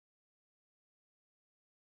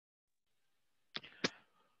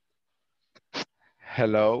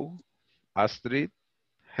Hello, Astrid.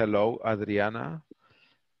 Hello, Adriana.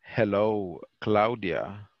 Hello,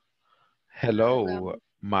 Claudia. Hello,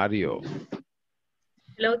 Mario.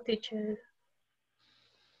 Hello, teacher.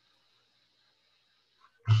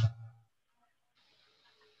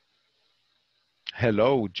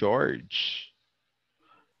 Hello, George.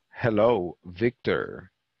 Hello,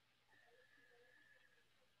 Victor.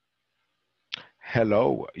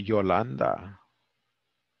 Hello, Yolanda.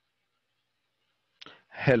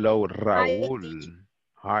 Hello, Hi, Raul. teacher.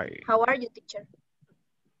 Hi. How are you, teacher?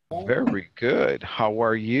 Very good. How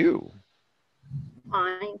are you?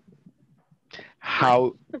 Fine,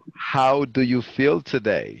 fine. How do you feel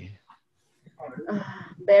today?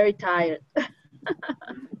 Very tired. I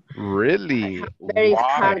Really? have very Why?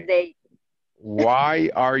 hard day. Why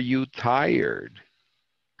are you tired?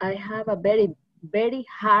 I have a very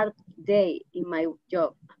hard day in my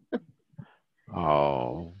job.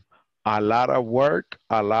 Oh, a lot of work,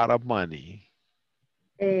 a lot of money.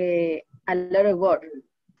 A lot of work.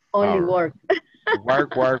 Only All right. work.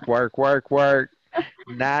 Work, work, work, work, work.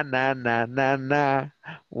 Na, na, na, na, na.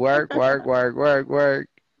 Work, work, work, work, work.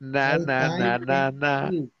 Na, I na, na, thank na, na.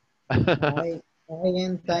 you. I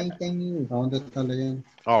am thanking you. ¿A dónde está leyendo?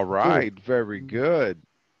 All right, very good.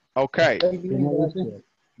 Okay, Estoy bien, gracias.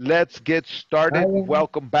 let's get I started. am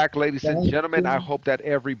Welcome back, ladies and gentlemen. I thanking. hope that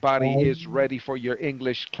everybody I, is ready for your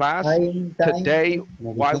English class. I am Today,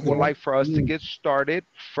 thanking I would like for us to you. get started.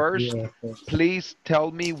 First, Yes, yes. please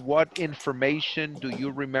tell me what information do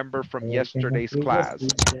you remember from yesterday's class?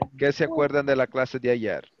 ¿Qué se acuerdan de la clase de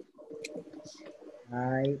ayer?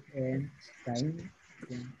 I am thanking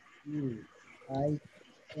you. I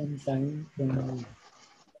am thanking you.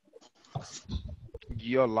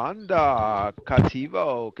 Yolanda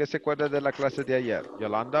Cativo, ¿qué se acuerda de la clase de ayer?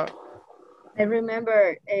 Yolanda? I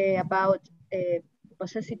remember about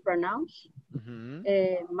possessive pronouns. Mhm.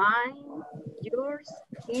 Mine, yours,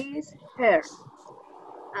 his, her.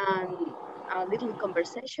 And a little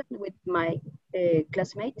conversation with my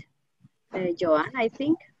classmate, Joanne, I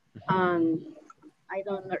think. And I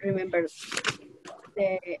don't remember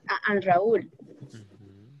and Raul.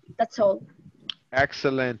 That's all.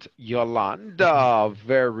 Excellent, Yolanda.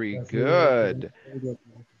 Very good.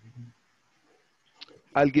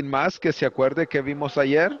 ¿Alguien más que se acuerde que vimos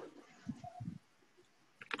ayer?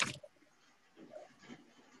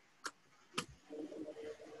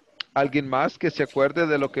 ¿Alguien más que se acuerde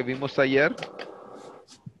de lo que vimos ayer?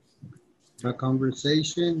 A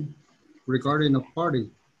conversation regarding a party.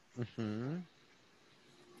 Mhm.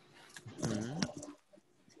 Mhm.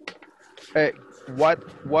 Eh,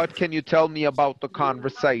 what can you tell me about the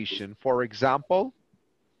conversation? For example?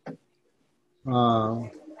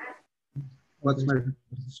 What's my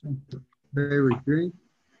favorite drink?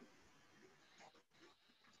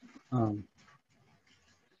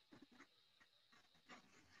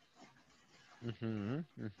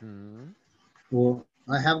 Well,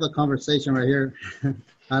 I have the conversation right here.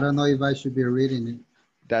 I don't know if I should be reading it.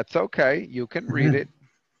 That's okay. You can read it.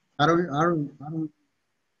 I don't.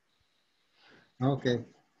 Okay.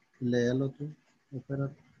 Léelo tú.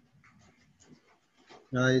 Espérate.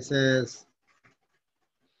 It says,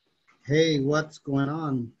 hey, what's going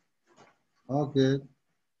on? All good.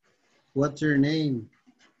 What's your name?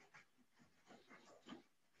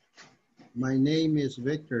 My name is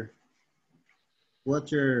Victor.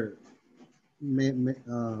 What's your, my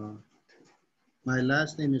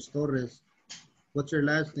last name is Torres. What's your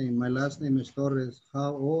last name? My last name is Torres.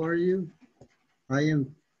 How old are you? I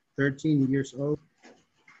am 13 years old.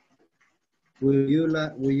 Will you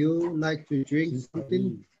like to drink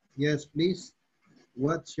something? Yes, please.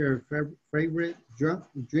 What's your favorite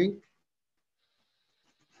drink?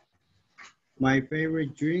 My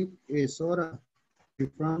favorite drink is soda. Where are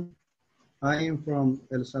you from? I am from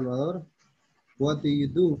El Salvador. What do you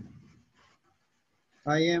do?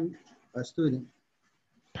 I am a student.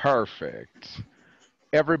 Perfect.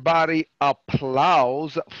 Everybody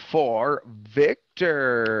applause for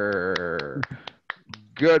Victor.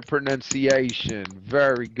 Good pronunciation.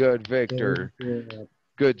 Very good, Victor.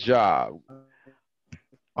 Good job.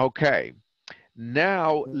 Okay.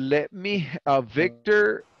 Now, let me,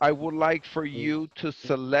 Victor, I would like for you to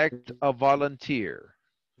select a volunteer.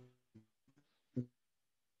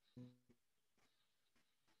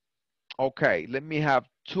 Okay, let me have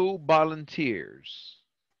 2 volunteers.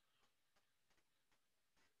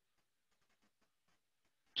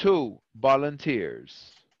 2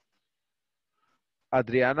 volunteers.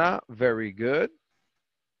 Adriana, very good.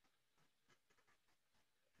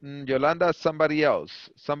 Yolanda, somebody else.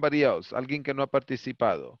 Somebody else. Alguien que no ha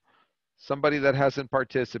participado. Somebody that hasn't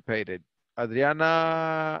participated.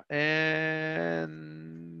 Adriana and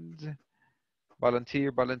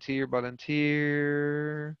volunteer.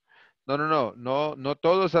 No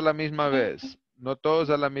todos a la misma vez. No todos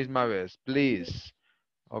a la misma vez, please.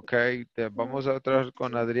 Ok, vamos a otra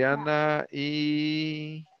con Adriana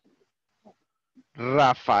y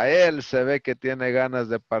Rafael se ve que tiene ganas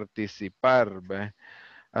de participar, ¿ve?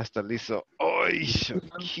 Hasta le hizo, ¡ay,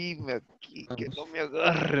 aquí, que no me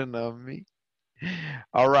agarren a mí!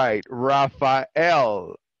 All right,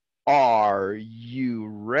 Rafael, are you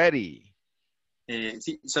ready?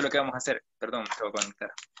 Sí, solo que vamos a hacer. Perdón, me acabo de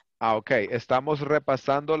conectar. Ok, estamos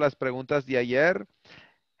repasando las preguntas de ayer.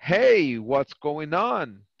 Hey, what's going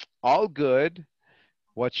on? All good.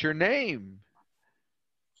 What's your name?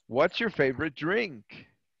 What's your favorite drink?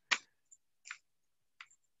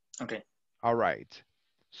 Ok. All right.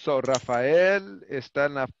 So, Rafael está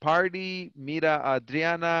en la party, mira a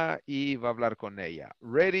Adriana y va a hablar con ella.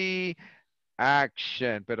 Ready,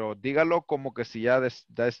 action. Pero dígalo como que si ya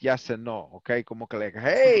cenó, ¿ok? Como que like,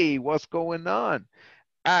 hey, what's going on?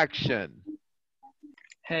 Action.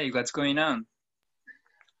 Hey, what's going on?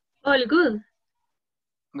 All good.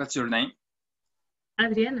 What's your name?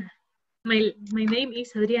 Adriana. My name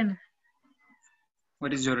is Adriana.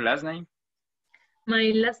 What is your last name?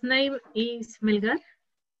 My last name is Melgar.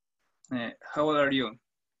 How old are you?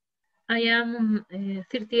 I am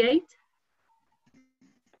 38.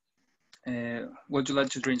 Would you like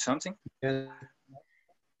to drink something?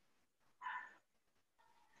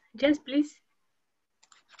 Yes, please.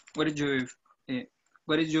 What is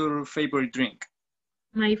your favorite drink?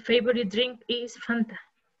 My favorite drink is Fanta.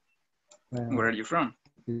 Where are you from?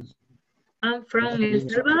 I'm from El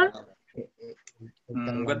Salvador.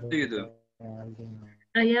 What do you do?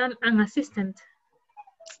 I am an assistant.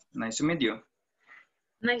 Nice to meet you.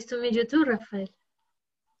 Nice to meet you too, Rafael.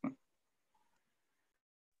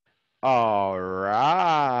 All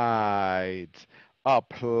right.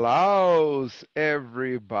 Applause,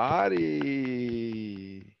 everybody.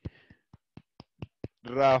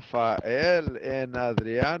 Rafael and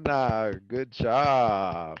Adriana, good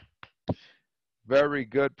job. Very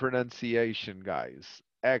good pronunciation, guys.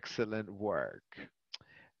 Excellent work.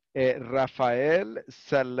 Rafael,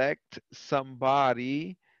 select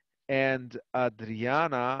somebody, and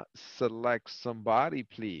Adriana, select somebody,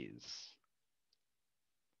 please.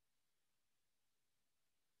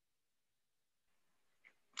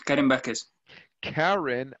 Karen Vázquez.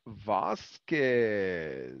 Karen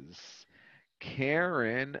Vasquez.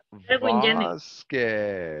 Karen Darwin Janet.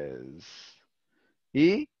 Vasquez.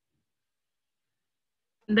 Y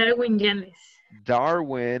Darwin Janes.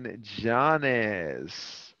 Darwin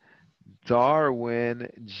Janes. Darwin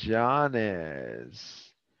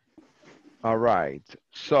Janes. All right.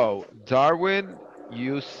 So, Darwin,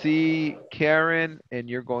 you see Karen and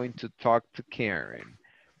you're going to talk to Karen.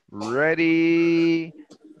 Ready?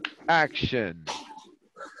 Action.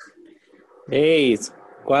 Hey,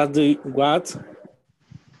 what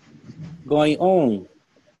going on?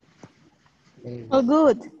 All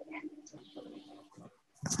good.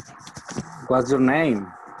 What's your name?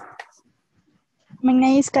 My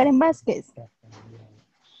name is Karen Vasquez.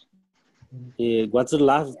 What's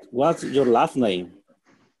your last name?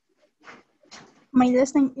 My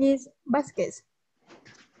last name is Vasquez.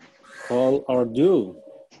 How old are you?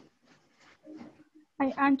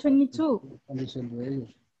 I am 22.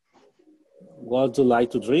 What do you like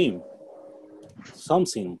to drink?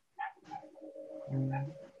 Something.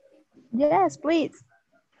 Yes, please.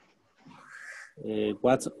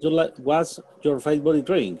 What's your favorite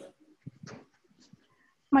drink?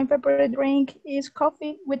 My favorite drink is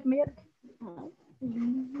coffee with milk.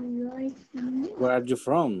 Where are you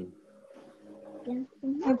from?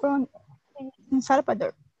 I'm from El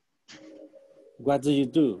Salvador. What do you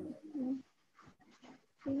do?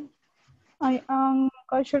 I am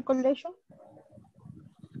culture collection.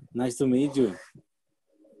 Nice to meet you.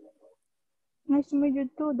 Nice to meet you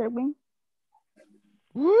too, Darwin.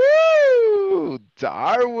 Woo!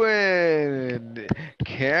 Darwin!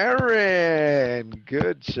 Karen!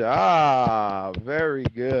 Good job. Very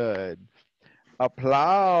good.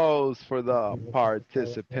 Applause for the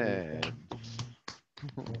participants.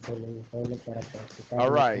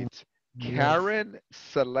 All right. Karen,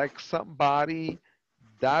 select somebody.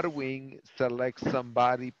 Darwin, select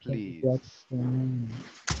somebody, please.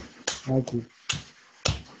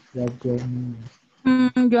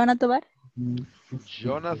 Joana Tobar.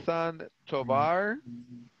 Jonathan Tobar.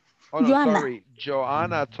 Oh, no, Joanna. sorry.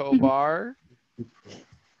 Joanna Tobar.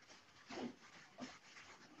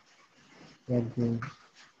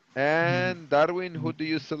 And Darwin, who do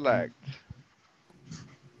you select?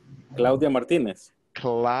 Claudia Martinez.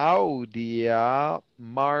 Claudia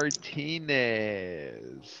Martinez.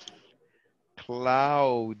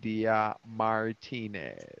 Claudia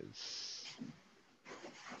Martinez.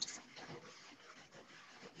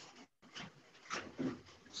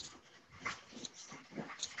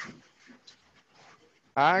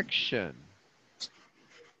 Action.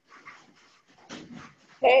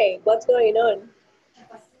 Hey, what's going on?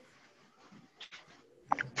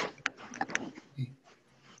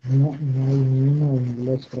 No, no hay ninguno de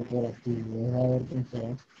inglés corporativo. Deja ver quién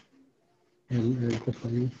será el que está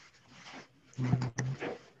ahí.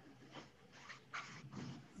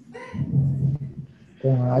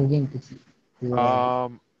 Con alguien que sí.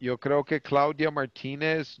 Yo creo que Claudia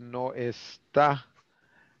Martínez no está.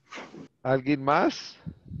 ¿Alguien más?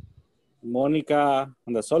 Mónica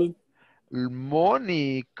Andasol.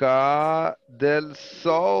 Mónica del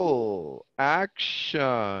Sol.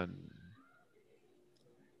 Action.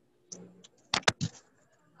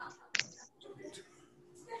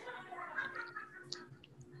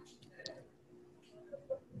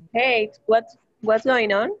 Hey, what's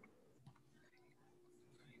going on?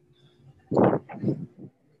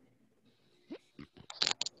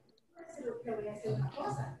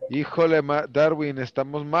 Híjole, Darwin,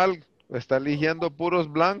 estamos mal. Está eligiendo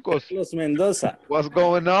puros blancos. Carlos Mendoza. What's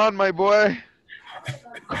going on, my boy?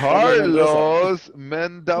 Carlos Carlos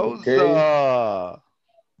Mendoza.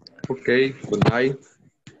 Okay, good night.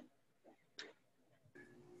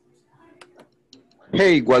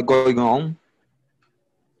 Hey, what's going on?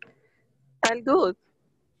 I'm good.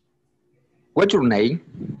 What's your name?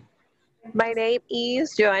 My name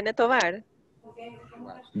is Joanna Tovar.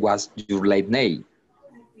 What's your last name?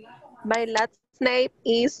 My last name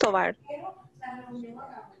is Tovar.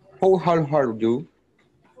 How old are you?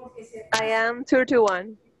 I am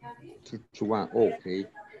 31. 31, okay.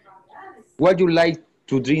 What you like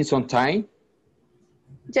to drink sometime?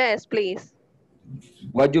 Yes, please.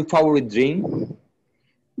 What's your favorite drink?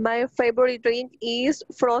 My favorite drink is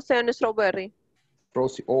frozen strawberry.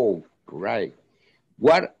 Frozen, oh, right.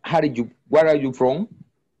 Where are you from?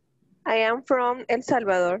 I am from El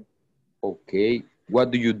Salvador. Okay. What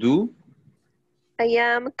do you do? I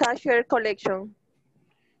am cashier collection.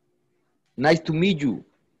 Nice to meet you.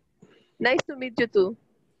 Nice to meet you too.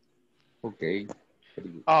 Okay.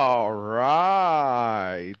 All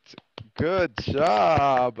right. Good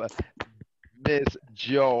job, Miss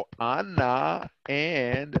Joanna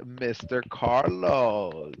and Mr.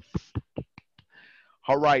 Carlos.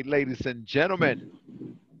 All right, ladies and gentlemen.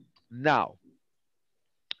 Now,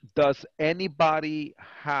 does anybody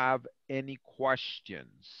have any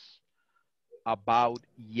questions about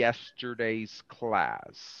yesterday's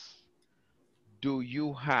class? Do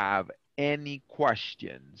you have any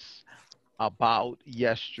questions about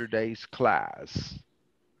yesterday's class?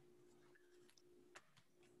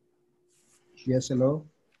 Yes, hello.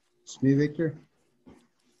 It's me, Victor.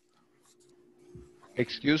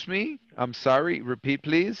 Excuse me? I'm sorry. Repeat,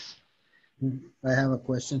 please. I have a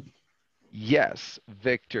question. Yes,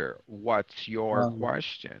 Victor. What's your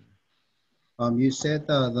question? You said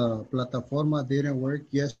the plataforma didn't work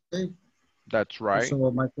yesterday. That's right.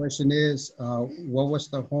 So my question is, what was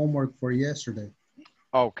the homework for yesterday?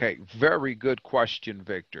 Okay, very good question,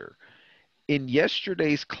 Victor. In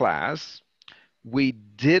yesterday's class, we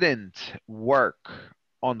didn't work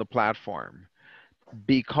on the platform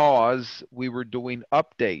because we were doing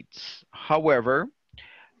updates. However,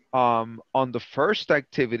 on the first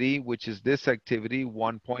activity, which is this activity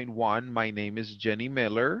 1.1, my name is Jenny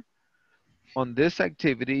Miller. On this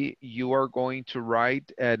activity, you are going to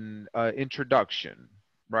write an introduction,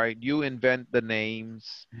 right? You invent the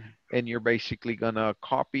names and you're basically gonna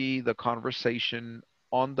copy the conversation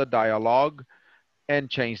on the dialogue and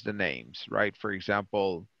change the names, right? For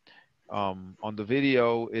example, on the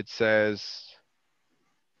video, it says,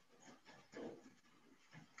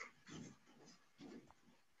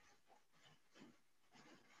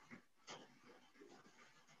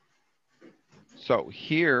 so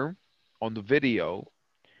here on the video,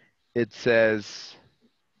 it says,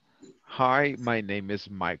 hi, my name is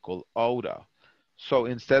Michael Oda. So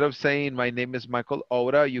instead of saying my name is Michael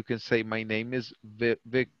Oda, you can say my name is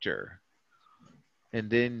Victor. And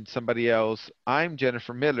then somebody else, I'm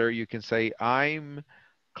Jennifer Miller. You can say I'm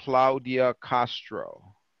Claudia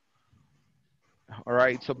Castro. All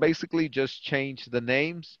right, so basically just change the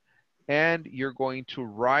names and you're going to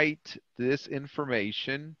write this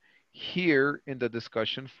information here in the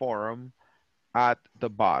discussion forum at the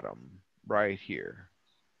bottom, right here.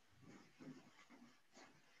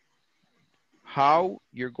 How?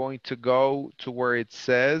 You're going to go to where it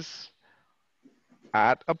says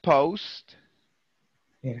add a post.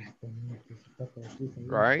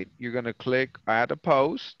 right? You're going to click add a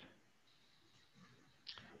post.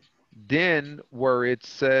 Then where it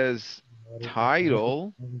says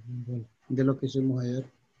title, De lo que hicimos ayer.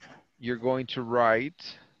 you're going to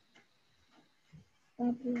write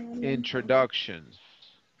introductions.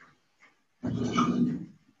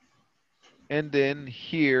 And then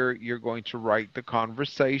here you're going to write the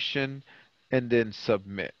conversation and then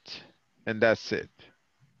submit. And that's it.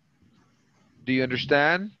 Do you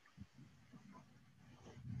understand?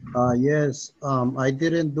 Yes. I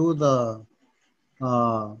didn't do the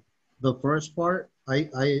first part.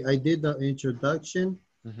 I did the introduction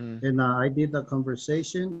and I did the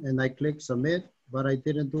conversation and I clicked submit, but I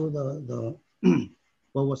didn't do the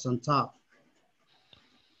what was on top.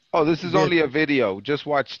 Oh, this is only a video. Just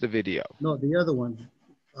watch the video. No, the other one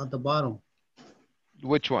at the bottom.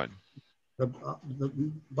 Which one? The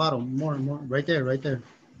bottom, more, right there, right there.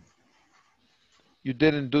 You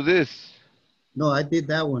didn't do this? No, I did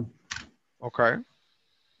that one. Okay.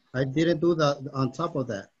 I didn't do the on top of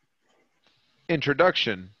that.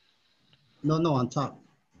 Introduction. No, on top.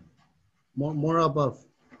 More above.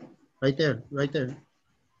 Right there, right there.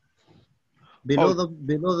 Below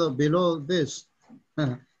below this.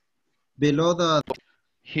 Below the.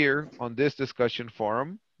 Here on this discussion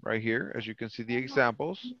forum, right here, as you can see the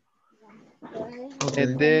examples. Okay.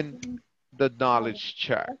 And then the knowledge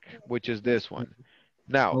check, which is this one.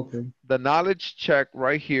 Now, the knowledge check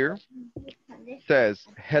right here says,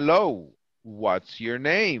 hello, what's your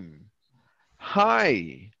name?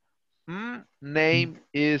 Hi, name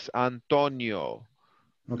is Antonio.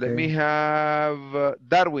 Okay. Let me have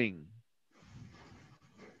Darwin.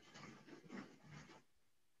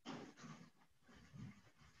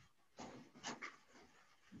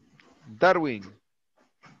 Darwin.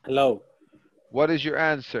 Hello. What is your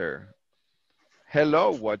answer?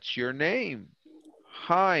 Hello, what's your name?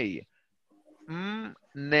 Hi,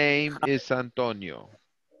 name is Antonio.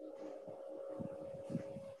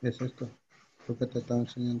 Es esto, lo que te estaba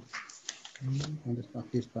enseñando. ¿Dónde está?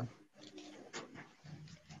 Aquí está.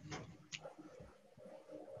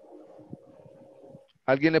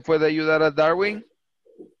 ¿Alguien le puede ayudar a Darwin?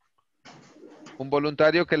 ¿Un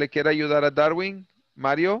voluntario que le quiera ayudar a Darwin?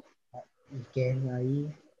 ¿Mario? ¿Qué es ahí?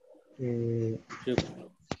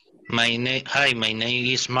 My name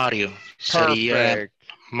is Mario. Sería Perfect.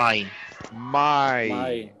 my.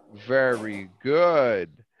 Very good.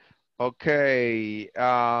 Okay.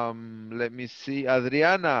 Let me see.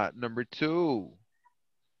 Adriana, number 2.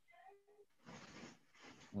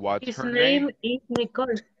 What's her name? His name is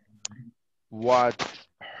Nicole. What's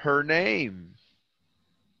her name?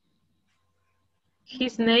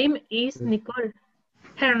 His name is Nicole.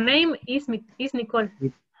 Her name is Nicole.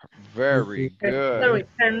 Very good. Sorry,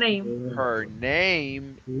 her name. Her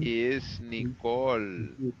name is Nicole.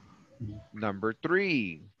 Number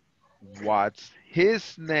 3. What's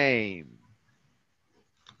his name?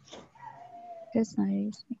 His name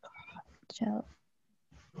is Nicole.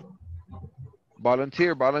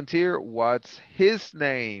 Volunteer. What's his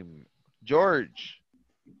name? George.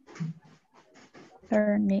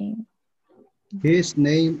 Her name. His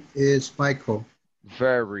name is Michael.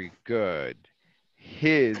 Very good.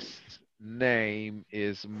 His name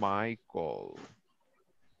is Michael.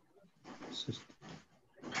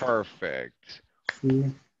 Perfect.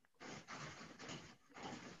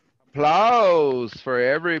 Applause for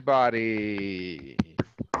everybody.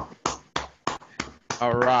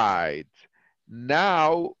 All right.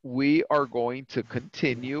 Now we are going to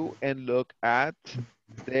continue and look at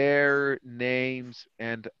their names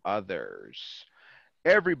and others.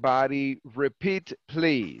 Everybody repeat,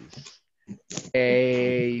 please.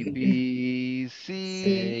 A, B, C,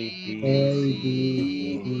 D,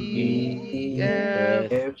 E,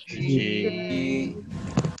 F, G,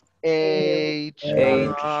 H,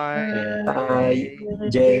 I,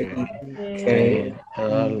 J, K,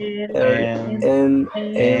 L, M,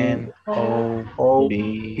 N, O,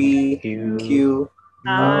 P, Q,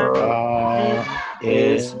 R,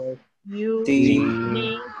 S, T,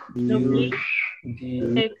 U,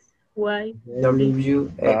 X, Y, W,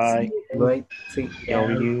 X, Y, Z,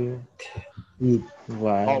 W,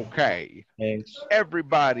 Y. Okay.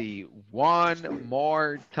 Everybody, one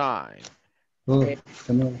more time. A,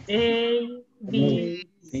 B,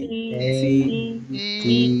 C,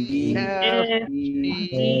 D, F,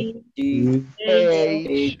 G,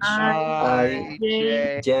 H, I,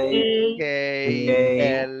 J, K,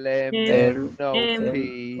 L,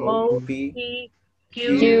 M, O, P,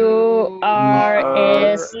 Q, R,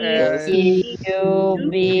 S, T, U,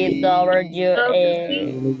 V, W,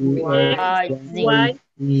 X,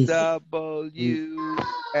 W,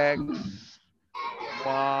 X,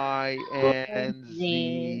 Y and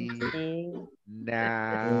Z.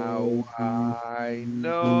 Now I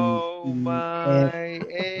know my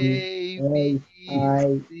A, B,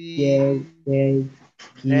 C.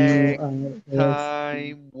 Next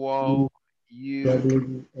time, won't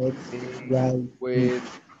you sing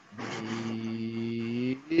with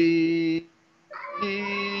me?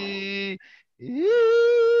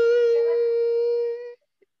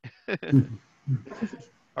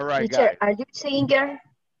 All right, Teacher, guys. are you singer?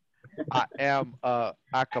 I am a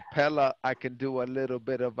cappella. I can do a little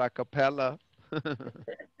bit of a cappella. All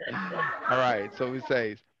right, so it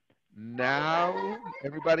says, now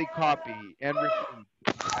everybody copy and repeat.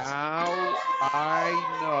 Now I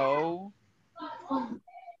know,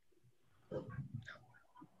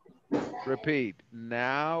 repeat.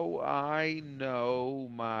 Now I know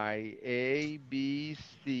my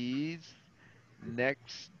ABCs.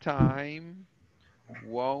 Next time,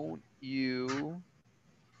 won't you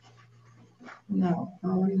No,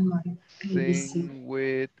 only my ABC. sing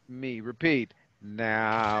with me? Repeat.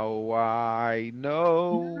 Now I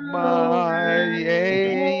know my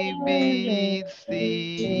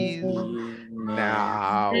ABCs.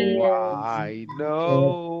 Now I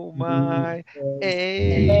know my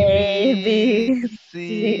ABCs.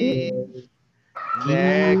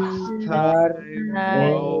 Next time,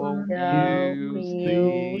 won't you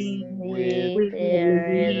sing with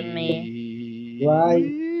me?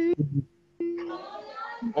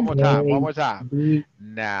 One more time, one more time.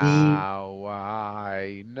 Now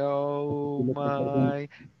I know my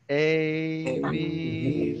ABCs.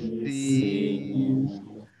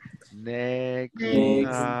 Next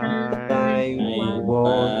time,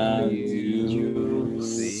 won't you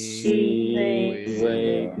sing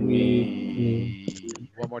with me?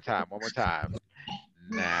 One more time, one more time.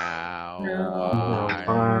 Now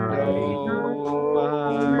I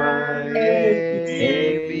know my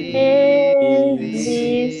ABCs.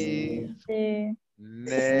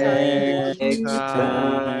 Next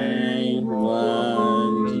time,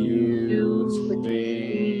 won't you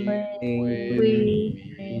sing with me?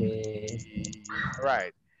 All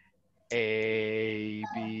right. A,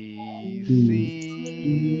 B, C,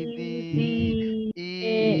 D,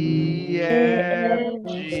 E, F,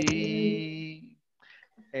 G,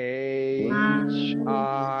 H,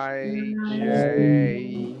 I,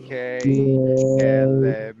 J, K, L,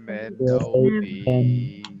 M, N, O,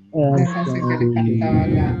 P, Esa sí que le cantaba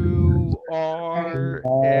la... Q, R,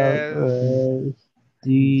 S,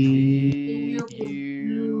 T,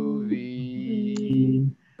 U,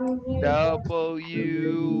 V,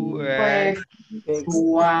 W, X,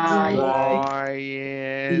 Guay. Y,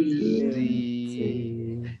 and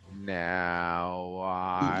Z. Now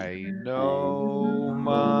I know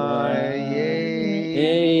my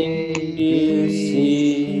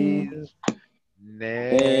ABCs.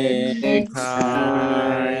 Next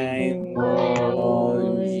time,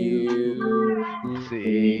 won't you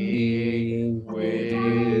sing with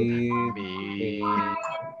me?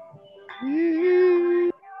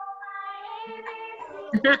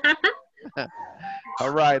 All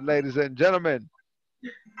right, ladies and gentlemen. E,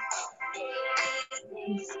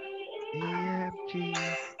 F, G,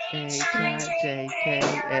 H, I, J, K,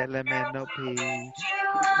 L, M, N, O, P, Q,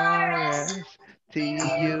 R, S, T,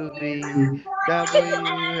 U, V,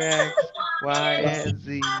 W, X, Y, and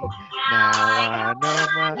Z. Now I know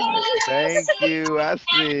my. Thank you,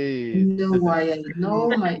 Astrid. No, why I know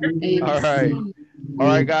my All right. ABC. All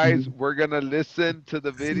right, guys, we're going to listen to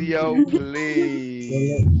the video,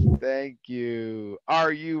 please. Thank you.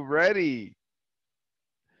 Are you ready?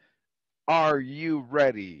 Are you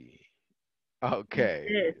ready?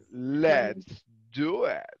 Okay, let's do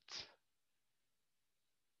it.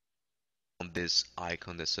 On this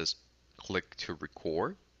icon that says click to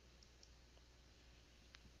record,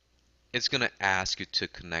 it's going to ask you to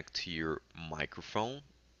connect to your microphone.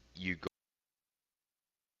 You go.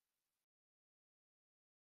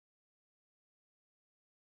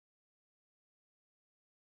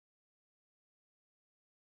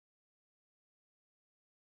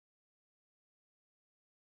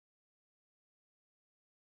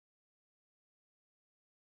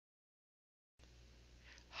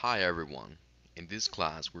 Hi everyone. In this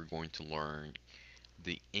class, we're going to learn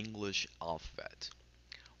the English alphabet.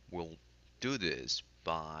 We'll do this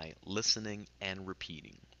by listening and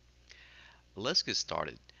repeating. Let's get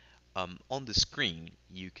started. On the screen,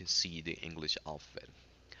 you can see the English alphabet.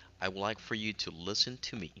 I would like for you to listen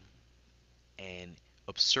to me and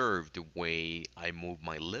observe the way I move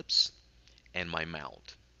my lips and my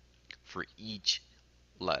mouth for each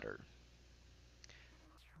letter.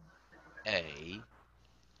 A,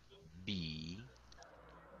 B,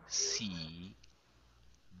 C,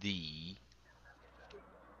 D,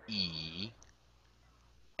 E,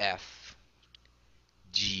 F,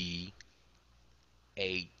 G,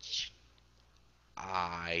 H,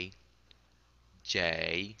 I,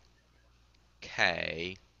 J,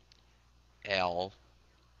 K, L,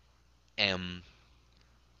 M,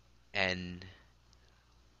 N,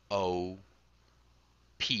 O,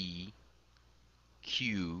 P,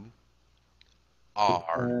 Q,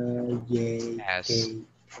 R, J, S, K,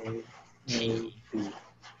 L, T, M, P.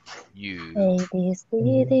 U, A, B, C,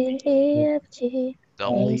 D, E, F, G,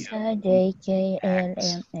 W, H, I, J, K, L, M,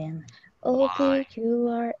 X, N, O, Y, P, Q,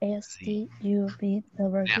 R, S, Z. T, U, V, Now,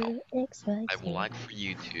 W, X, Y, I would Z. like for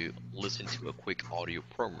you to listen to a quick audio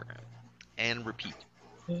program and repeat.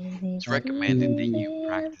 A, B, It's C, recommended that D, you E, F,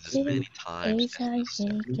 practice as G, many times H, as I,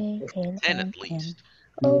 J, necessary, K, L, 10 at M, N, least,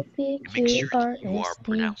 O, P, and make Q, sure that R, you are S, T,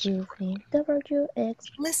 pronouncing U, V, correctly. W, X,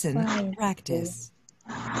 Listen Y, and Z. practice.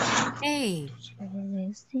 A, A,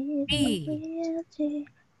 B, C, D, B, E, F, G,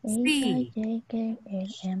 H, I, C, J, K, L,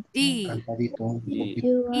 M, N, D, Cantadito un P, poquito.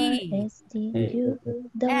 Q, R, E, S, T, Hey, U, F,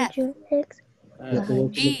 W, X, Ya te veo Y, que lo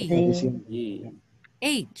que B, estás Z. diciendo. G,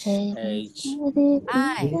 H, A, B, C, H, D, E,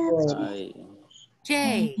 I, F, G, I, A,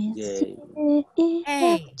 J, B, C, J, D, E,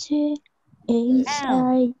 F, K, G, H, L,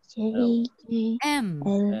 I, L, J, K, M,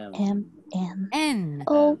 L, M, M, N, N,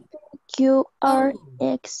 O, N, P, Q, R, O,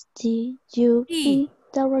 X, T, U, P, V,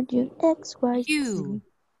 W, X, Y, Z. Q,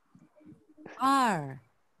 R,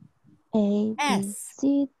 A, B, S,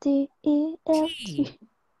 C, D, E, F, T, G.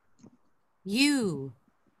 U,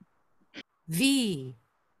 V,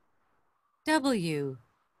 W,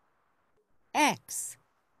 X,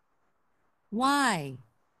 Y,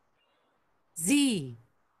 Z.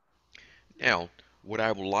 Now, what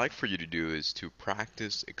I would like for you to do is to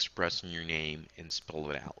practice expressing your name and spell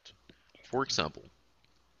it out. For example,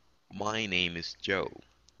 my name is Joe.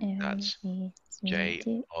 A, That's B, C, D,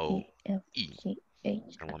 E, F, J-O-E. G,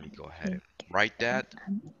 H, And I, let me go ahead J, and K, write L, that.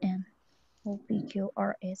 M, N, O, P, Q,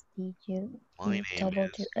 R, S, T, U, My V, name W,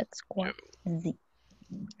 is X, Y, Joe. Z.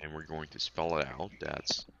 And we're going to spell it out.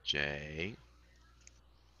 That's J-O-E.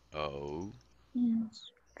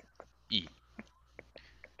 Yes.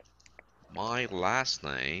 My last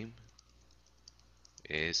name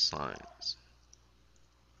is Science.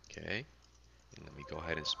 Okay. And let me go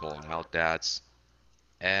ahead and spell it out. That's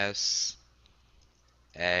S-A-E-N-Z.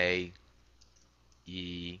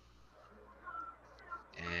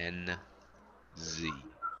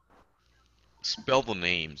 Spell the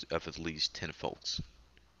names of at least 10 folks.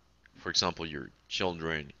 For example, your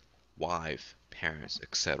children, wife, parents,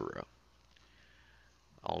 etc.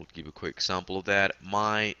 I'll give a quick example of that.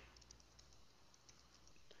 My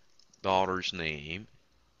daughter's name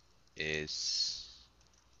is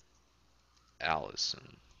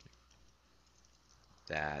Allison.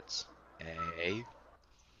 That's A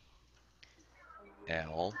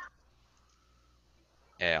L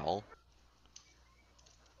L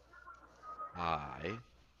I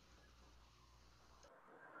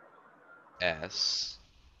S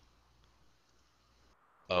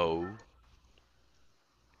O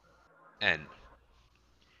N.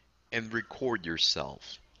 And record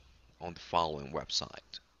yourself on the following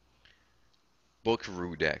website,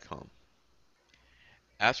 bookaroo.com.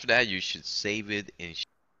 After that, you should save it and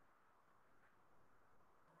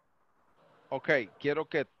Ok, quiero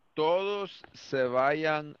que todos se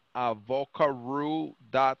vayan a vocaroo.com.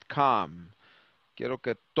 Quiero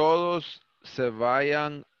que todos se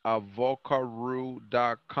vayan a vocaroo.com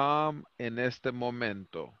en este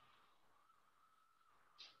momento.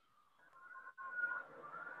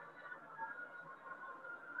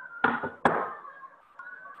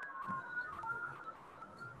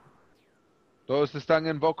 ¿Todos están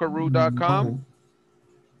en vocaroo.com? No.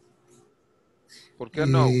 ¿Por qué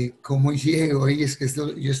no? ¿Cómo llego? Oye, es que yo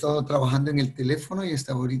he estado trabajando en el teléfono y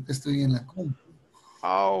hasta ahorita estoy en la compu.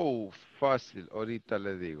 Oh, fácil. Ahorita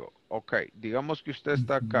le digo. Ok, digamos que usted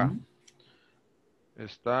está acá.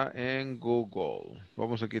 Está en Google.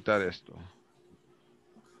 Vamos a quitar esto.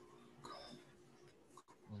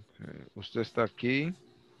 Okay. Usted está aquí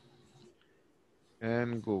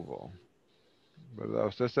en Google. ¿Verdad?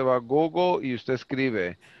 Usted se va a Google y usted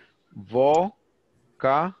escribe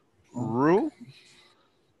vocaroo.com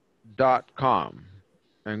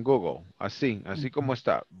en Google. Así como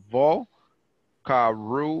está.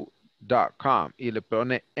 vocaroo.com y le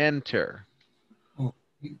pone enter.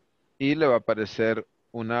 Y le va a aparecer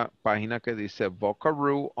una página que dice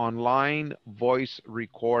Vocaroo Online Voice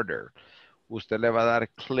Recorder. Usted le va a dar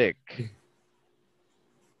clic.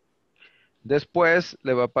 Después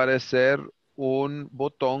le va a aparecer un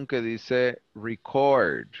botón que dice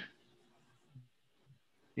record.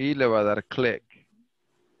 Y le va a dar clic.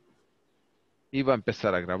 Y va a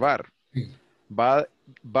empezar a grabar. Va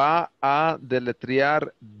a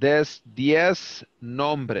deletrear 10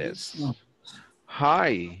 nombres.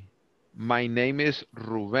 Hi, my name is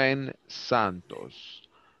Rubén Santos.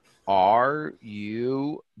 Rubensantos.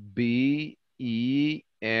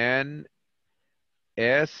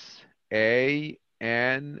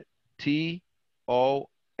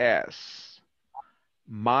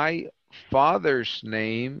 My father's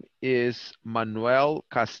name is Manuel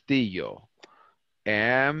Castillo.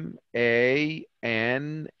 Manuel.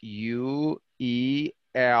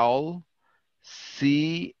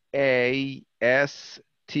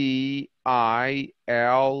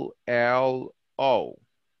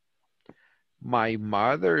 My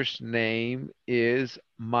mother's name is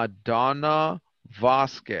Madonna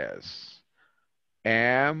Vasquez.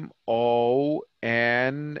 Monnadova.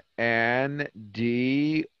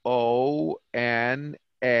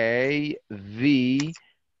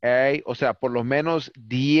 O sea, por lo menos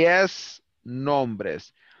 10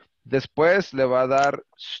 nombres. Después le va a dar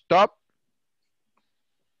stop.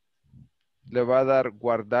 Le va a dar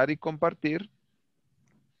guardar y compartir.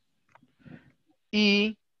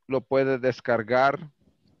 Y lo puede descargar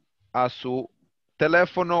a su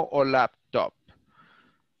teléfono o laptop.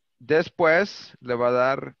 Después le va a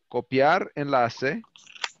dar copiar enlace.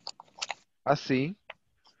 Así.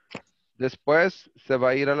 Después se va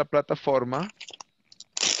a ir a la plataforma.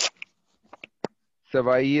 Se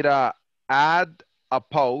va a ir a add a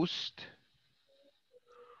post.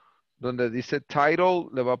 Donde dice title,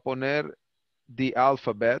 le va a poner the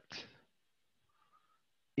alphabet.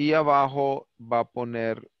 Y abajo va a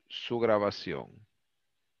poner su grabación.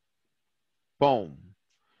 Boom.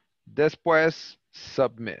 Después,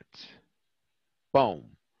 submit.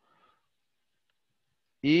 Boom.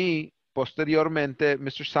 Y posteriormente,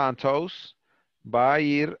 Mr. Santos va a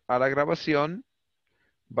ir a la grabación.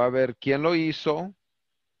 Va a ver quién lo hizo.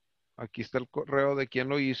 Aquí está el correo de quién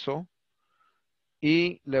lo hizo.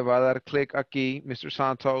 Y le va a dar clic aquí, Mr.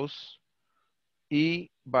 Santos.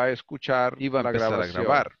 Y va a escuchar y va a empezar a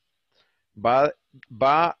grabar. Va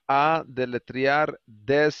a deletrear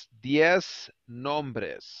 10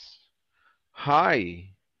 nombres.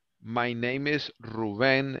 Hi, my name is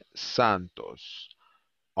Rubén Santos.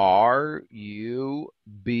 Rubensantos.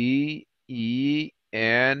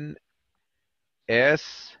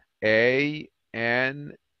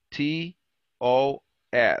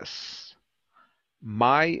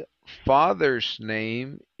 My father's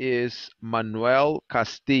name is Manuel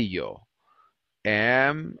Castillo.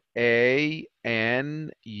 Manuelcast.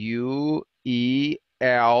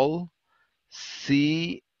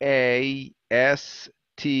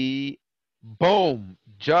 Boom.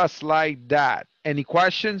 Just like that. Any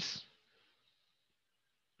questions?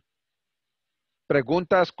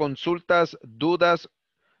 Preguntas, consultas, dudas,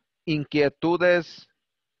 inquietudes.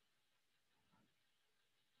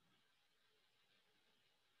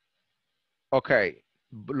 Ok.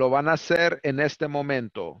 Lo van a hacer en este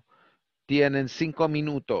momento. Tienen 5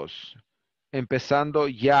 minutos. Empezando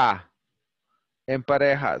ya. En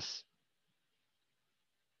parejas.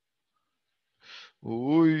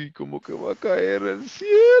 Uy, como que va a caer el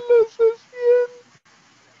cielo, se siente.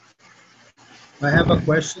 I have a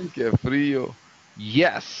question. Qué frío.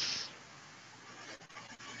 Yes.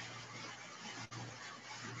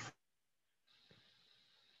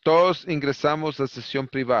 Todos ingresamos a sesión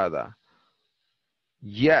privada.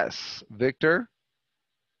 Yes, Victor.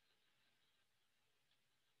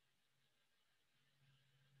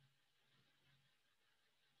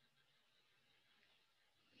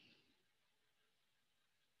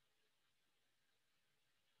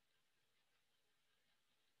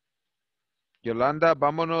 Yolanda,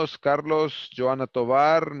 vámonos. Carlos, Joana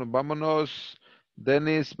Tovar, vámonos.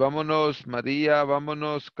 Denis, vámonos. María,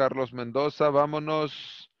 vámonos. Carlos Mendoza,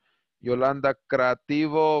 vámonos. Yolanda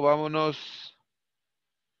Creativo, vámonos.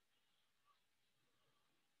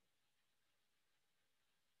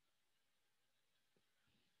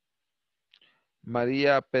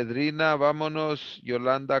 María Pedrina, vámonos.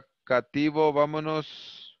 Yolanda Cativo,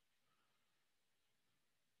 vámonos.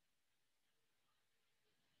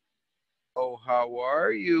 Oh, how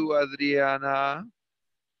are you, Adriana?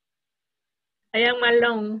 I am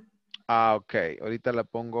alone. Ah, ok. Ahorita la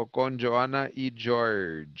pongo con Joana y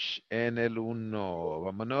George en el 1.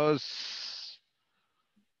 Vámonos.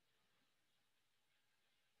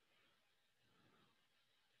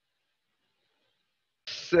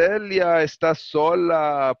 Celia está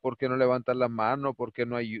sola. ¿Por qué no levanta la mano? ¿Por qué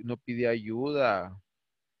no pide ayuda?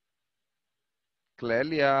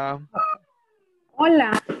 Clelia.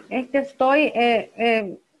 Hola, es que estoy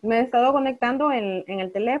Me he estado conectando en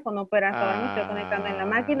el teléfono, pero hasta ahora me estoy conectando en la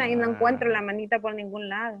máquina y no encuentro la manita por ningún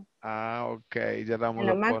lado. Ok, ya la vamos En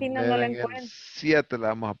a la máquina no poner la en el encuentro. 7, la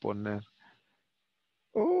vamos a poner.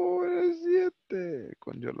 Oh, el 7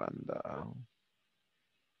 con Yolanda.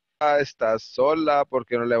 Está sola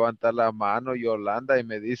porque no levanta la mano Yolanda y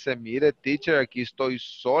me dice, mire teacher, aquí estoy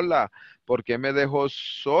sola, ¿por qué me dejó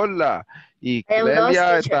sola? Y I am lost,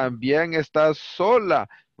 Clelia teacher. también está sola.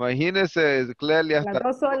 Imagínense, Clelia Las está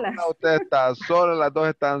dos solas. sola, usted está sola, las dos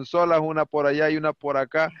están solas, una por allá y una por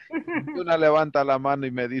acá. Y una levanta la mano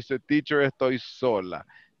y me dice, teacher, estoy sola.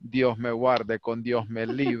 Dios me guarde, con Dios me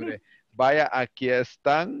libre. Vaya, aquí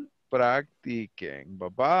están, practiquen. Bye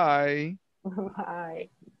bye. Ay,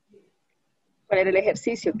 Para el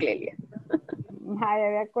ejercicio, Clelia. ay,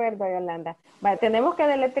 de acuerdo, Yolanda. Vale, tenemos que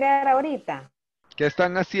deletrear ahorita. ¿Qué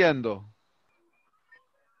están haciendo?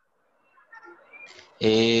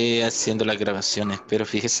 Haciendo las grabaciones, pero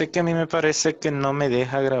fíjese que a mí me parece que no me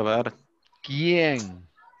deja grabar. ¿Quién?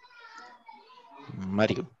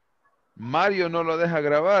 Mario. Mario no lo deja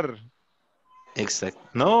grabar. Exacto.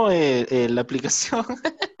 No, la aplicación.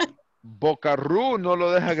 Bocarru no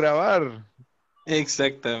lo deja grabar.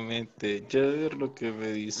 Exactamente. Ya ver lo que me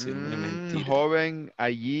dice, no es mentira. Joven,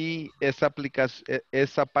 allí esa aplicación,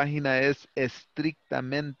 esa página es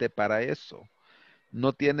estrictamente para eso.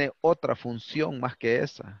 No tiene otra función más que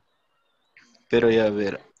esa. Pero ya a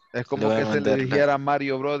ver. Es Le como voy a que se le mandar dijera a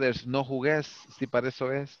Mario Brothers, no jugues, si para eso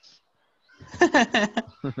es.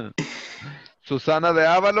 Susana de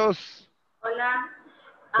Ábalos, Hola.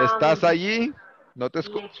 ¿estás allí? No te Sí,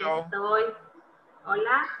 aquí escucho. estoy.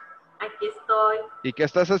 Hola, aquí estoy. ¿Y qué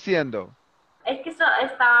estás haciendo? Es que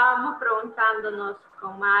estábamos preguntándonos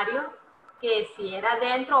con Mario que si era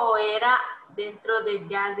dentro o era dentro de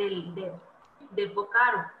ya del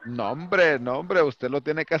Bocaro. No, hombre, usted lo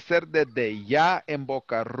tiene que hacer desde ya en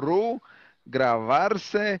Bocarru,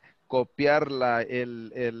 grabarse, copiar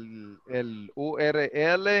el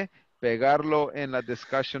URL, pegarlo en la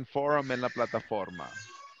discussion forum en la plataforma.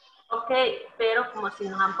 Ok, pero como si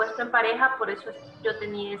nos han puesto en pareja, por eso yo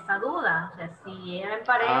tenía esa duda. O sea, si era en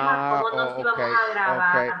pareja, ¿cómo nos Ok, íbamos a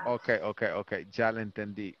grabar? ok, ya le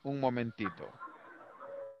entendí. Un momentito.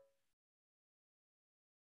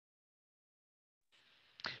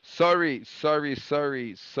 Sorry.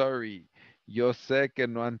 Yo sé que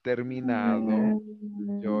no han terminado.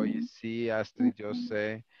 Yo sí, Astrid, yo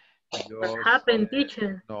sé. What Yo happened, sé.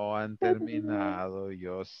 teacher? No han terminado,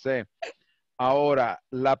 yo sé. Ahora,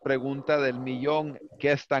 la pregunta del millón,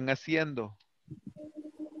 ¿qué están haciendo?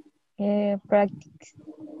 Practice.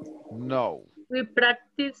 No, We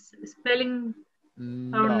practice spelling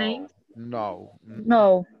our no, names. no,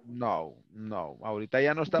 No. no. Ahorita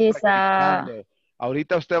ya no está Quizá. practicando.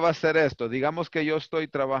 Ahorita usted va a hacer esto. Digamos que yo estoy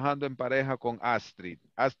trabajando en pareja con Astrid.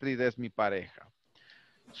 Astrid es mi pareja.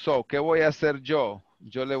 So, ¿qué voy a hacer yo?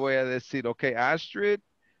 Yo le voy a decir, ok, Astrid,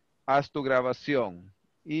 haz tu grabación.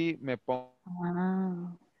 Y me pongo.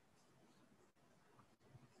 Ah.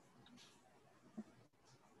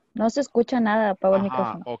 No se escucha nada, apago el Ajá,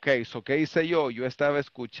 micrófono. ok, so, ¿qué hice yo? Yo estaba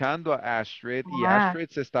escuchando a Astrid y Ah. Astrid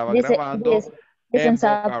se estaba Dice, grabando dice en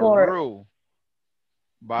INSAFORP. Bocaroo.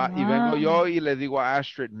 Va, y vengo Ah. yo y le digo a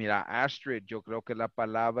Astrid, mira, Astrid, yo creo que la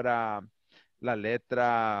palabra, la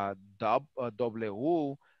letra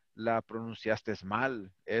W, la pronunciaste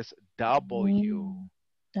mal, es W.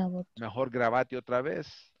 Double. Mejor grabate otra vez.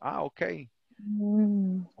 Ah, ok.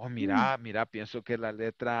 Oh, mira, pienso que la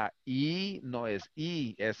letra I no es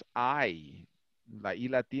I, es I. La I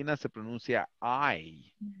latina se pronuncia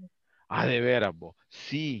I. Ah, de veras, bo.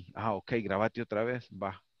 Sí. Ah, ok, grabate otra vez.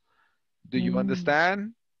 Va. Do you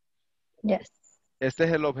understand? Yes. Este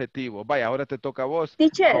es el objetivo. Vaya, ahora te toca a vos.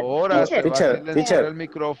 Teacher, Ahora No, se va a silenciar el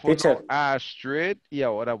micrófono teacher. Astrid y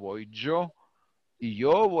ahora voy yo. Y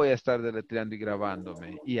yo voy a estar deletreando y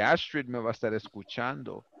grabándome. Y Astrid me va a estar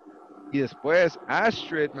escuchando. Y después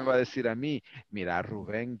Astrid me va a decir a mí, mira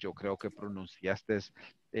Rubén, yo creo que pronunciaste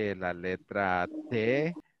la letra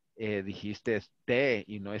T, dijiste T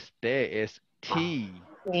y no es T, es T. Sí.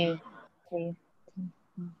 Sí.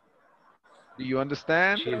 Do you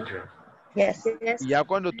understand? Yes. Y ya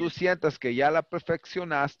cuando tú sientas que ya la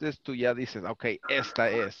perfeccionaste, tú ya dices, ok, esta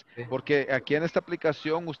es. Porque aquí en esta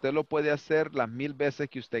aplicación usted lo puede hacer las 1000 veces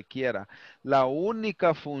que usted quiera. La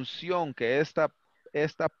única función que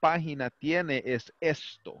esta página tiene es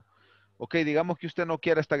esto. Ok, digamos que usted no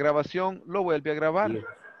quiere esta grabación, lo vuelve a grabar.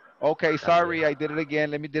 Ok, sorry, I did it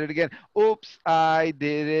again. Let me do it again. Oops, I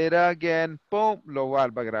did it again. Boom, lo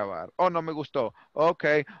vuelve a grabar. Oh, no me gustó. Ok,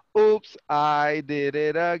 oops, I did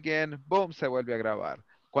it again. Boom, se vuelve a grabar.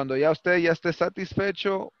 Cuando ya usted ya esté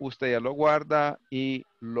satisfecho, usted ya lo guarda y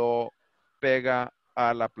lo pega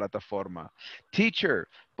a la plataforma. Teacher,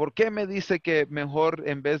 ¿por qué me dice que mejor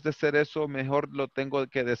en vez de hacer eso, mejor lo tengo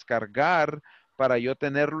que descargar para yo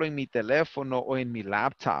tenerlo en mi teléfono o en mi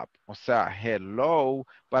laptop? O sea, hello,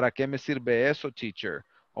 ¿para qué me sirve eso, teacher?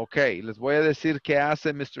 Ok, les voy a decir qué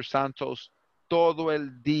hace Mr. Santos todo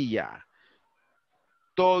el día.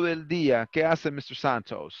 Todo el día, ¿qué hace Mr.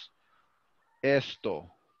 Santos? Esto.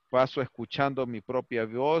 Paso escuchando mi propia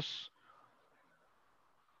voz,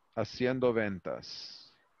 haciendo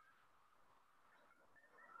ventas.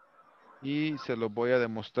 Y se los voy a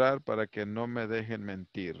demostrar para que no me dejen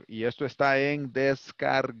mentir. Y esto está en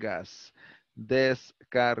descargas.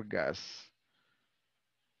 Descargas.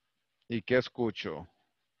 ¿Y qué escucho?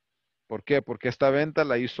 ¿Por qué? Porque esta venta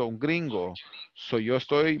la hizo un gringo. So yo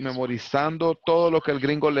estoy memorizando todo lo que el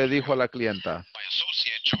gringo le dijo a la clienta.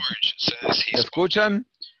 ¿Escuchan?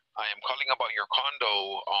 I am calling about your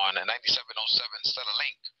condo on 9707 Stella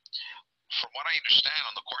Link. From what I understand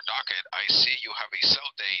on the court docket, I see you have a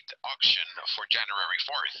sell date auction for January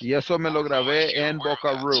 4th. Y eso me lo grabé en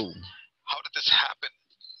Bocaroo. How did this happen?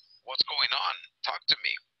 What's going on? Talk to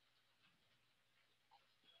me.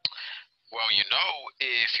 Well, you know,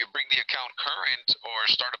 if you bring the account current or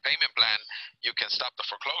start a payment plan, you can stop the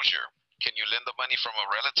foreclosure. Can you lend the money from a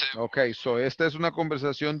relative? Ok, so esta es una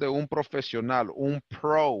conversación de un profesional, un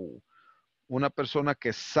pro, una persona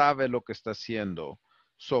que sabe lo que está haciendo.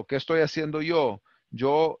 So, ¿qué estoy haciendo yo?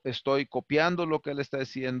 Yo estoy copiando lo que él está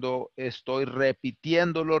diciendo, estoy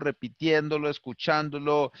repitiéndolo,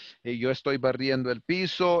 escuchándolo. Yo estoy barriendo el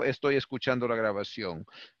piso, estoy escuchando la grabación.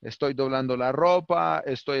 Estoy doblando la ropa,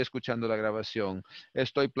 estoy escuchando la grabación.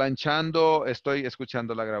 Estoy planchando, estoy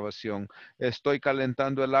escuchando la grabación. Estoy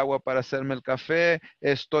calentando el agua para hacerme el café,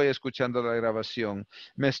 estoy escuchando la grabación.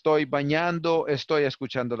 Me estoy bañando, estoy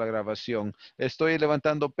escuchando la grabación. Estoy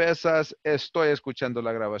levantando pesas, estoy escuchando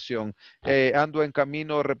la grabación. Ando en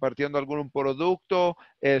camino repartiendo algún producto,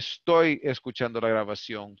 estoy escuchando la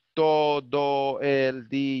grabación todo el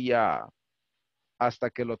día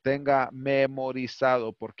hasta que lo tenga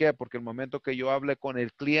memorizado. ¿Por qué? Porque el momento que yo hable con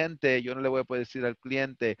el cliente, yo no le voy a poder decir al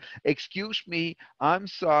cliente, excuse me, I'm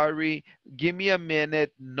sorry, give me a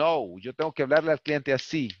minute. No, yo tengo que hablarle al cliente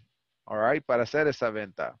así, all right, para hacer esa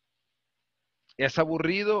venta. ¿Es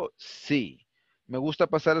aburrido? Sí. ¿Me gusta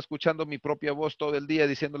pasar escuchando mi propia voz todo el día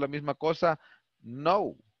diciendo la misma cosa?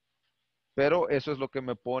 No. Pero eso es lo que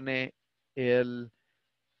me pone el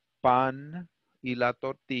pan y la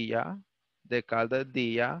tortilla de cada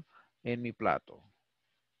día en mi plato.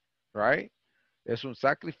 Right? Es un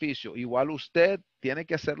sacrificio. Igual usted tiene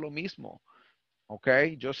que hacer lo mismo. Ok.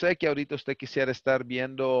 Yo sé que ahorita usted quisiera estar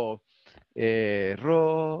viendo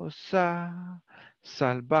Rosa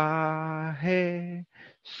salvaje,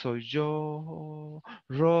 soy yo,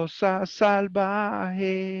 Rosa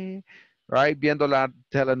salvaje. Right? Viendo la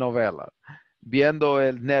telenovela, viendo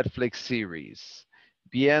el Netflix series,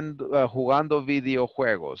 viendo, jugando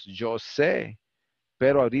videojuegos. Yo sé,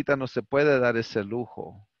 pero ahorita no se puede dar ese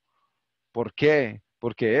lujo. ¿Por qué?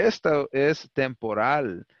 Porque esto es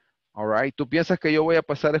temporal. All right. ¿Tú piensas que yo voy a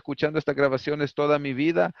pasar escuchando estas grabaciones toda mi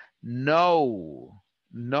vida? No,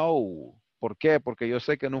 no. ¿Por qué? Porque yo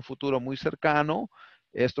sé que en un futuro muy cercano,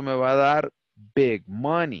 esto me va a dar big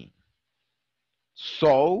money.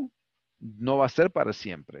 So, no va a ser para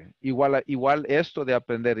siempre. Igual esto de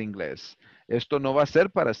aprender inglés. Esto no va a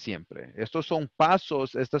ser para siempre. Estos son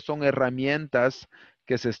pasos, estas son herramientas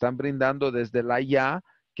que se están brindando desde la ya,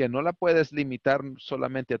 que no la puedes limitar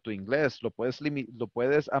solamente a tu inglés, lo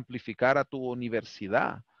puedes amplificar a tu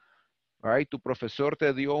universidad. All right? Tu profesor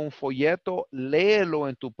te dio un folleto, léelo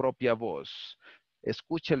en tu propia voz.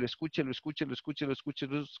 Escúchalo, escúchalo, escúchalo, escúchalo,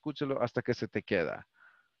 escúchalo, escúchalo hasta que se te queda.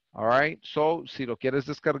 All right, so si lo quieres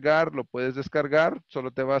descargar, lo puedes descargar.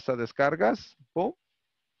 Solo te vas a descargas, pum,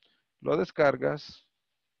 lo descargas,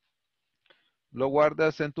 lo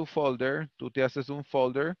guardas en tu folder, tú te haces un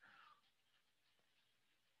folder.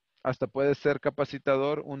 Hasta puedes ser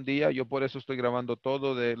capacitador un día. Yo por eso estoy grabando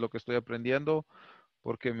todo de lo que estoy aprendiendo,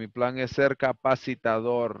 porque mi plan es ser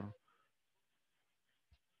capacitador.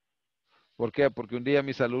 ¿Por qué? Porque un día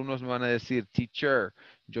mis alumnos me van a decir, teacher,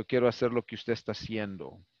 yo quiero hacer lo que usted está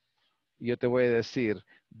haciendo. Y yo te voy a decir,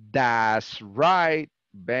 that's right,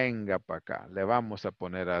 venga para acá. Le vamos a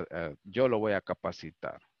poner, yo lo voy a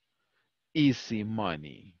capacitar. Easy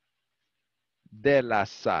money. De la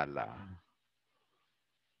sala.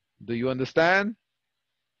 Do you understand?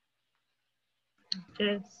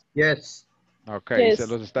 Yes. Yes. Ok, Yes. se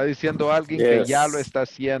los está diciendo alguien que ya lo está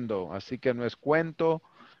haciendo. Así que no es cuento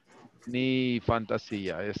ni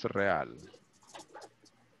fantasía, es real.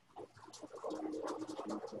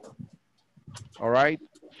 All right.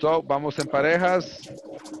 So, vamos en parejas.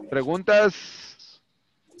 ¿Preguntas?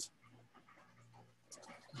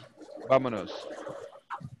 Vámonos.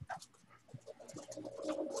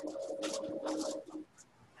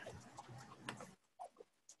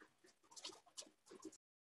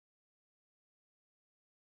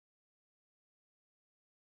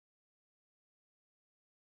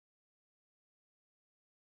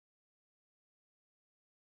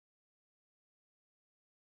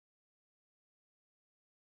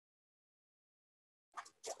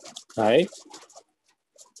 Hi.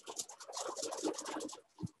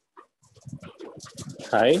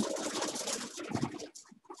 Hi.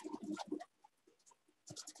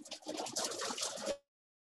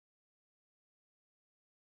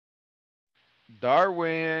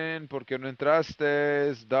 Darwin, ¿por qué no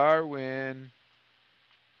entraste? Darwin.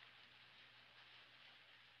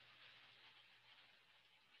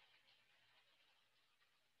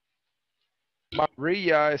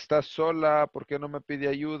 María está sola, ¿por qué no me pide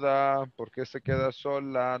ayuda? ¿Por qué se queda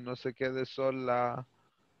sola? No se quede sola.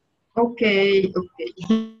 Okay, okay.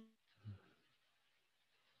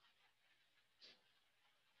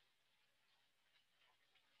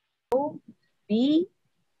 B-I-R-T-O.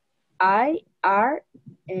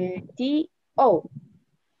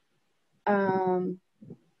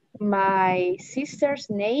 My sister's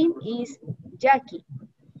name is Jackie.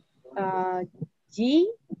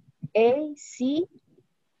 G-A-C,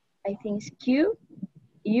 I think it's Q-U-I.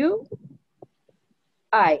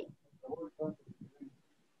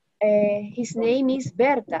 His name is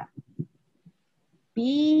Berta.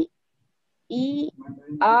 B-E-R-T-A.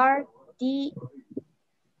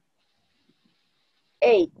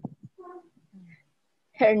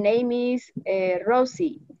 Her name is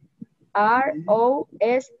Rosie. R-O-S-A-S-Y.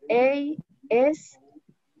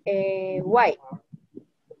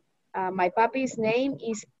 My puppy's name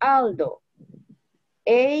is Aldo.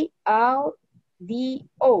 A-L-D-O.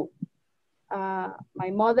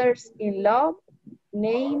 My mother's-in-law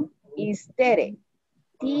name is Tere.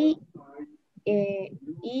 T-E-R-E.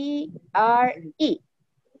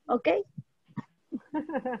 Okay?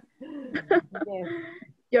 Yes.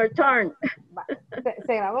 Your turn.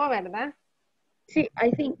 Se grabó, ¿verdad? Sí,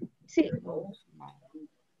 I think, sí.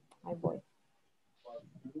 Ahí voy.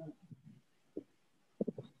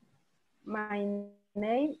 My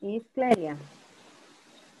name is Clelia.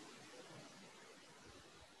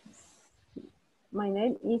 My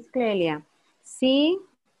name is Clelia. C-L-A-L-I-A.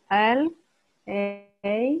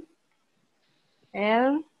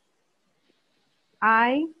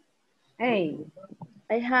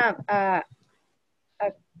 I have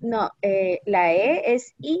no, la E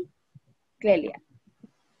es I, Clelia.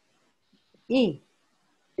 I.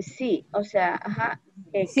 Sí, o sea, ajá.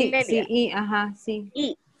 Sí, Clelia. sí, I, ajá, sí.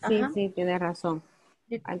 I, sí, ajá. sí, tiene razón.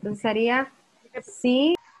 Entonces sería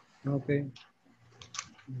sí. Okay.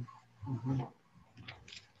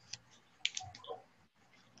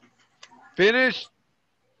 Finish?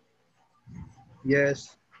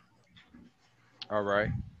 Yes. All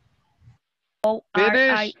right.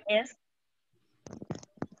 O-R-I-S.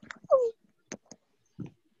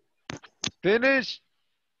 Finish?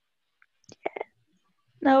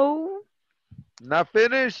 No. Not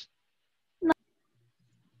finished? No.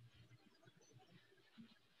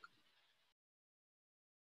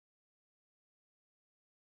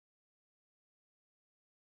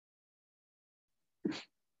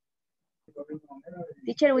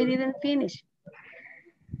 Teacher, we didn't finish.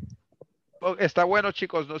 Oh, está bueno,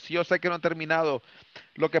 chicos. No, si yo sé que no han terminado.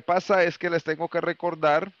 Lo que pasa es que les tengo que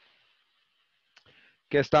recordar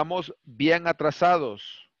que estamos bien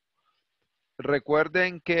atrasados.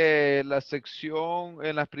 Recuerden que la sección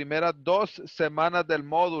en las primeras 2 semanas del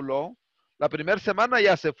módulo, la primera semana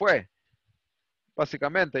ya se fue.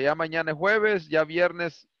 Básicamente, ya mañana es jueves, ya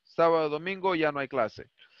viernes, sábado, domingo, ya no hay clase.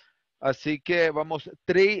 Así que vamos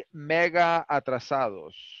 3 mega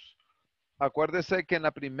atrasados. Acuérdese que en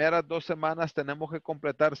las primeras 2 semanas tenemos que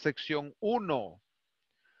completar sección 1,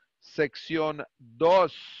 sección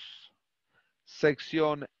 2,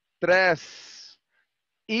 sección 3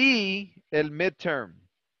 y el midterm.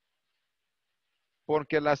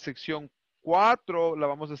 Porque la sección 4 la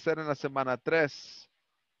vamos a hacer en la semana 3.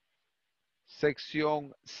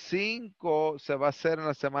 Sección 5 se va a hacer en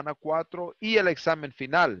la semana 4 y el examen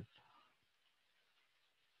final.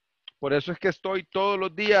 Por eso es que estoy todos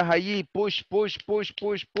los días allí, push, push, push,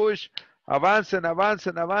 push, push. Avancen,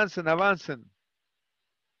 avancen, avancen, avancen.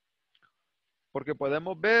 Porque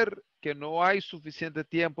podemos ver que no hay suficiente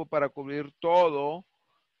tiempo para cubrir todo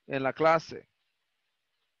en la clase.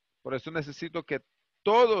 Por eso necesito que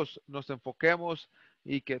todos nos enfoquemos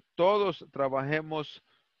y que todos trabajemos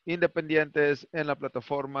independientes en la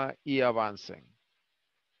plataforma y avancen.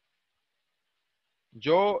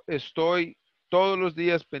 Yo estoy todos los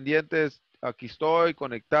días pendientes. Aquí estoy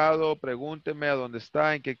conectado. Pregúnteme a dónde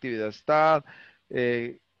está, en qué actividad está.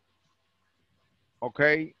 Ok,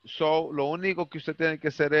 so lo único que usted tiene que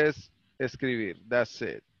hacer es escribir. That's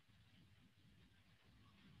it.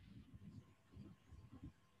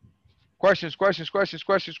 Questions, questions, questions,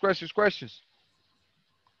 questions, questions, questions.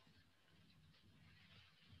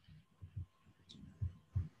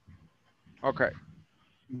 Okay.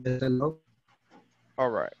 All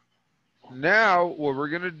right. Now, what we're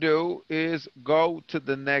going to do is go to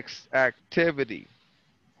the next activity.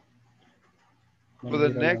 For the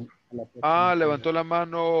next, levantó la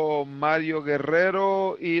mano Mario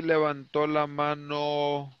Guerrero y levantó la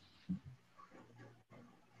mano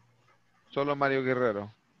solo Mario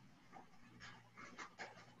Guerrero.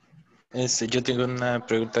 Yo tengo una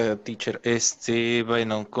pregunta, teacher.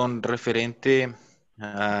 Bueno, con referente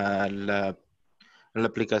a la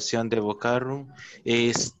aplicación de Vocarum,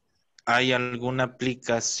 ¿hay alguna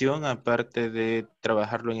aplicación aparte de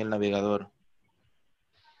trabajarlo en el navegador?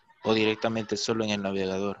 ¿O directamente solo en el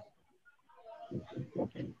navegador?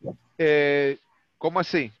 ¿Cómo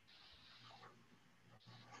así?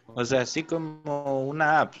 O sea, así como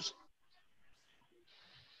una app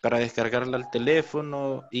para descargarla al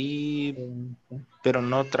teléfono pero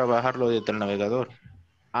no trabajarlo desde el navegador.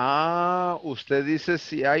 Ah, usted dice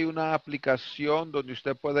si hay una aplicación donde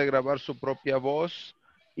usted puede grabar su propia voz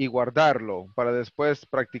y guardarlo para después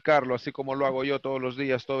practicarlo, así como lo hago yo todos los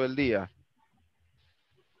días, todo el día.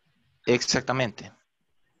 Exactamente.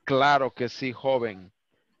 Claro que sí, joven.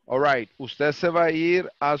 All right, usted se va a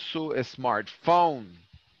ir a su smartphone.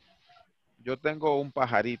 Yo tengo un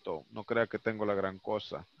pajarito, no crea que tengo la gran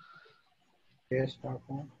cosa.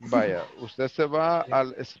 Vaya, usted se va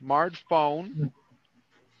al smartphone.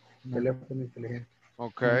 Teléfono inteligente.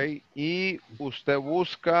 Ok, y usted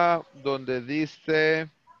busca donde dice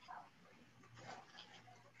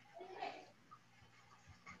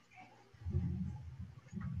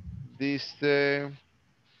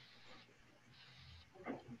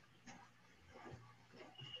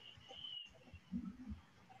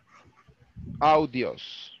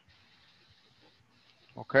audios.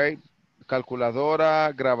 Ok,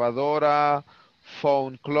 calculadora, grabadora,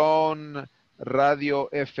 phone clone, radio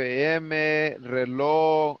FM,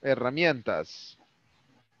 reloj, herramientas.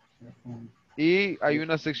 Y hay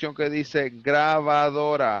una sección que dice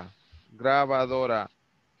grabadora. Grabadora.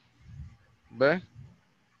 ¿Ve?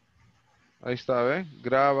 Ahí está, ¿ve?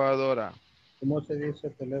 Grabadora. ¿Cómo se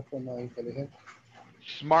dice teléfono inteligente?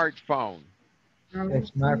 Smartphone.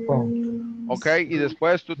 Smartphone. Ok, y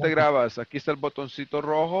después tú te grabas. Aquí está el botoncito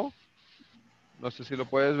rojo. No sé si lo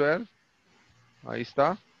puedes ver. Ahí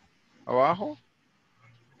está. Abajo.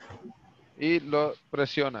 Y lo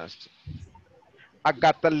presionas. I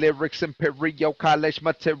got the lyrics Imperial College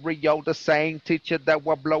material, the same teacher that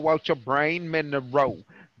will blow out your brain mineral.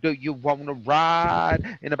 Do you want to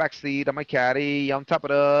ride in the backseat of my caddy on top of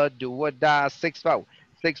the do or die 6'4",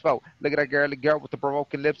 6'4"? Look at that girly girl with the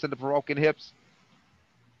provoking lips and the provoking hips.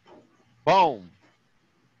 Boom.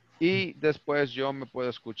 Y después yo me puedo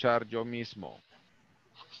escuchar yo mismo.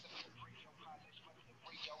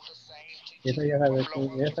 Esa ya es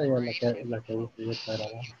la que uso yo para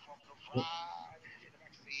grabar.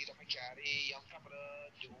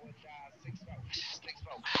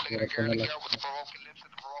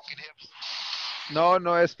 No,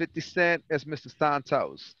 no es 50 Cent, es Mr.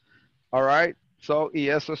 Santos. All right. So, y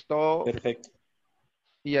eso es todo. Perfecto.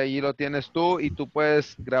 Y ahí lo tienes tú y tú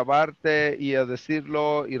puedes grabarte y a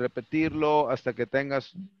decirlo y repetirlo hasta que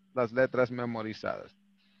tengas las letras memorizadas.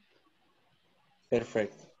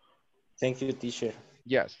 Perfecto. Thank you, teacher.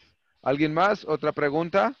 Yes. ¿Alguien más? ¿Otra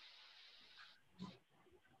pregunta?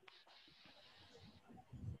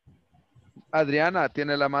 Adriana,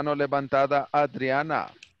 tiene la mano levantada.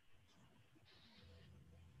 Adriana.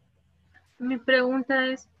 Mi pregunta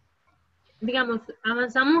es, digamos,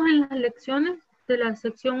 avanzamos en las lecciones de la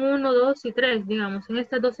sección 1, 2 y 3, digamos, en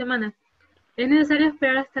estas 2 semanas. ¿Es necesario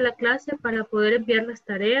esperar hasta la clase para poder enviar las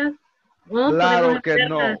tareas? ¿O Claro podemos que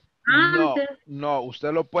no. antes? No,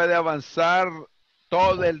 usted lo puede avanzar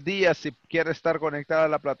todo el día. Si quiere estar conectada a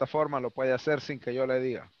la plataforma, lo puede hacer sin que yo le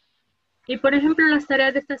diga. Y por ejemplo, las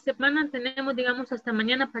tareas de esta semana tenemos, digamos, hasta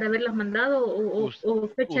mañana para haberlas mandado o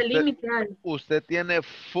fecha límite. Usted tiene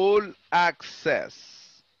full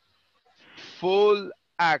access. Full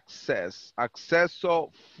access.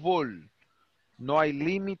 Acceso full. No hay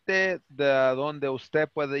límite de donde usted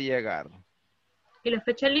puede llegar. ¿Y la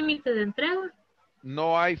fecha límite de entrega?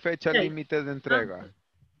 No hay fecha límite de entrega.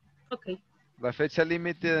 Ok. La fecha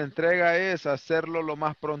límite de entrega es hacerlo lo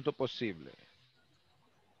más pronto posible.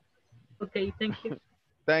 Ok, thank you.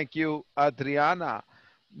 Thank you, Adriana.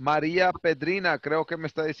 María Pedrina, creo que me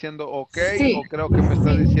está diciendo ok Sí, o creo que me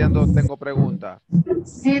está diciendo tengo pregunta.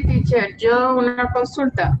 sí, teacher, yo una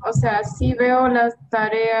consulta, o sea, sí veo las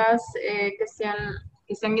tareas que se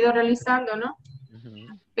han ido realizando, ¿no?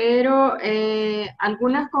 Pero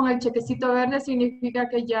algunas con el chequecito verde significa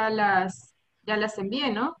que ya las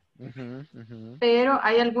envié, ¿no? Pero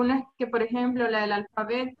hay algunas que, por ejemplo, la del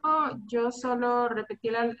alfabeto, yo solo repetí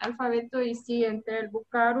el alfabeto y sí entré el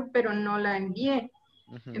buscar, pero no la envié.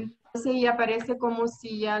 Entonces ya aparece como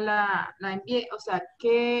si ya la envié, o sea,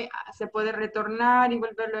 que se puede retornar y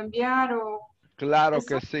volverlo a enviar o Claro eso.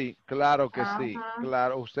 que sí, claro que sí, Ajá.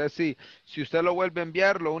 claro, usted sí. Si usted lo vuelve a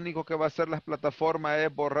enviar, lo único que va a hacer las plataformas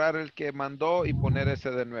es borrar el que mandó y poner ese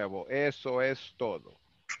de nuevo. Eso es todo.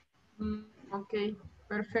 Ok,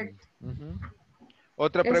 perfecto.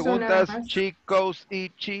 Otra Eso pregunta, nada más. chicos y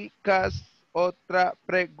chicas. Otra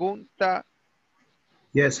pregunta.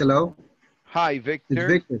 Yes, hello. Hi, It's Victor.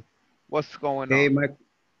 Victor. What's going Hey, on?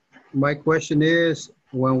 my question is,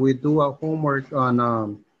 when we do our homework on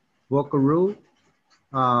Vocaroo,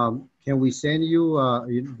 can we send you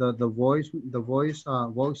the voice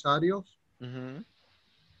audios?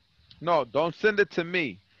 No, don't send it to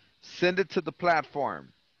me. Send it to the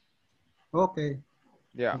platform. Okay.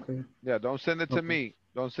 Yeah. Okay. Yeah, don't send it to Okay. me.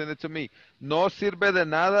 Don't send it to me. No sirve de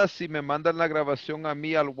nada si me mandan la grabación a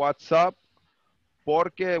mí al WhatsApp,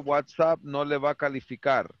 porque WhatsApp no le va a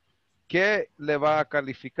calificar. ¿Qué le va a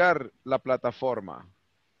calificar? La plataforma.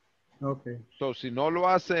 Okay. So, si no lo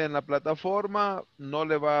hace en la plataforma, no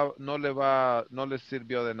le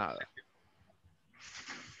sirvió de nada.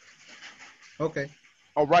 Okay.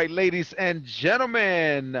 All right, ladies and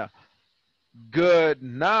gentlemen. Good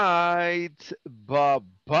night. Bye-bye.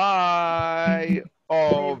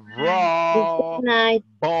 Au revoir. Good night.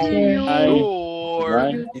 Bonjour.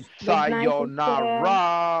 Bye. Good night, teacher.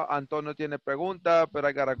 Sayonara. Antonio tiene pregunta, pero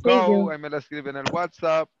I gotta See go. you. Ahí me la escribe en el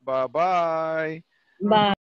WhatsApp. Bye-bye. Bye.